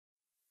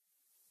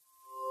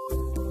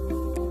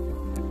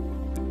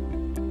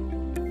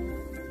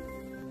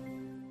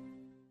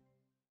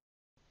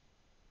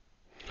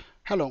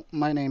Hello,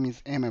 my name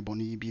is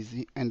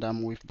Busy and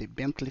I'm with the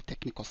Bentley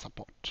Technical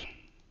Support.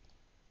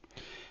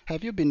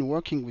 Have you been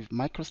working with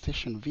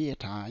MicroStation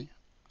V8i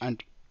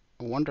and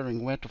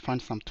wondering where to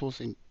find some tools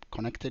in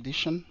Connect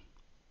Edition?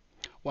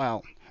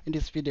 Well, in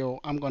this video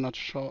I'm gonna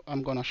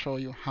show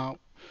you how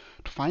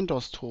to find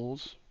those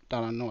tools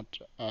that are not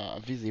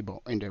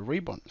visible in the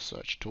ribbon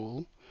search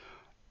tool,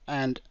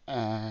 and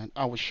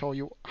I will show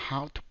you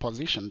how to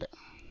position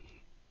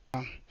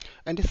them.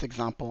 In this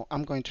example,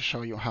 I'm going to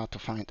show you how to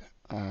find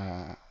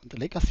the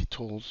legacy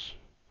tools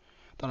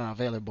that are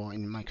available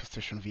in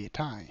MicroStation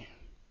V8i.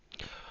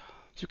 So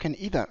you can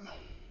either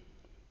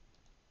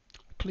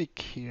click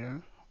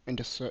here in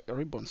the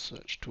ribbon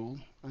search tool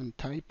and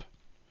type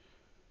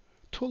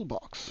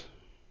toolboxes.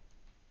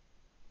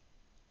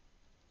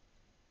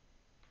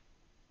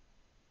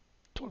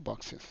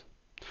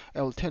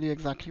 I will tell you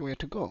exactly where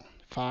to go.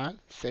 File,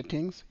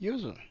 settings,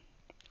 user.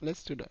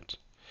 Let's do that.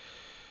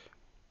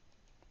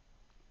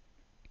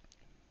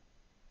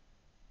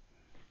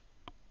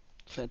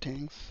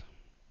 Settings,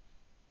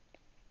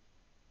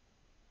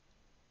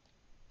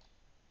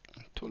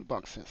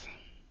 toolboxes.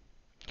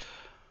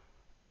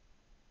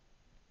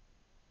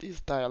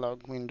 This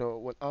dialog window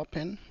will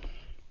open,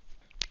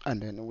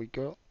 and then we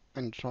go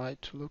and try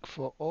to look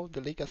for all the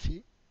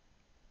legacy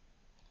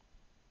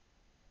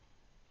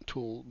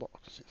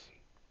toolboxes.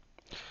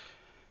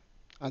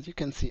 As you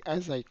can see,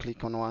 as I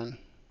click on one,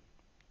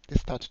 they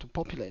start to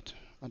populate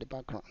at the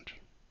background.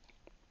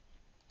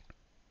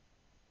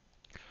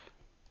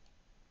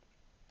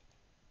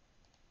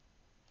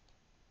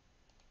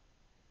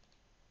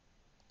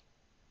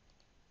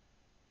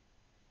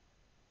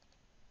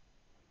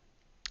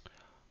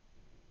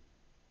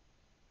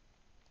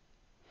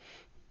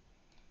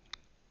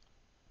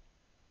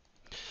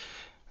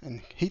 And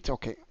hit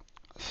OK.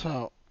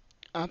 So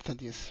after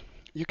this,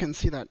 you can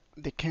see that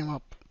they came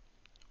up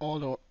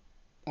all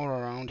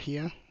around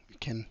here. You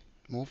can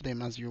move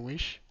them as you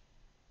wish.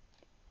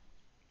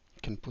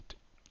 You can put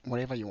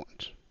whatever you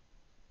want,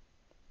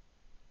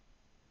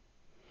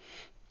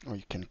 or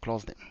you can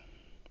close them.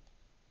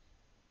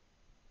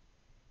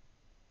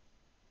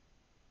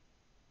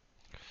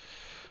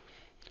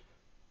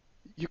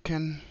 You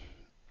can,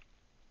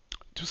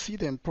 to see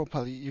them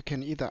properly, you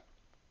can either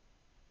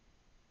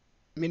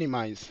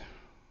minimize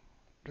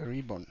the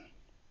ribbon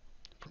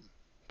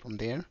from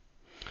there,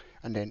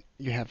 and then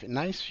you have a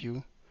nice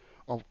view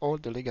of all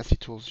the legacy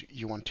tools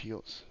you want to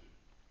use.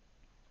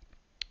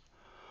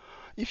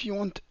 If you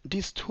want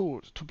these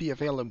tools to be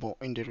available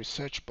in the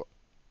research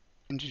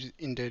in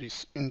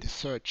the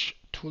search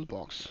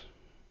toolbox,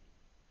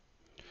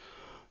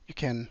 you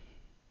can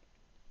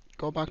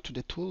go back to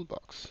the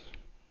toolbox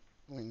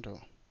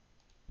window,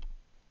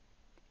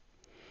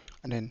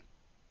 and then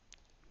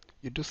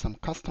you do some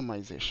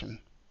customization.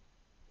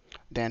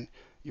 Then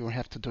you will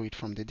have to do it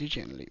from the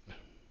DGN-lib.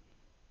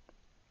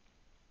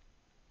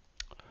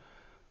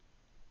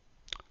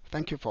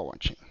 Thank you for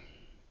watching.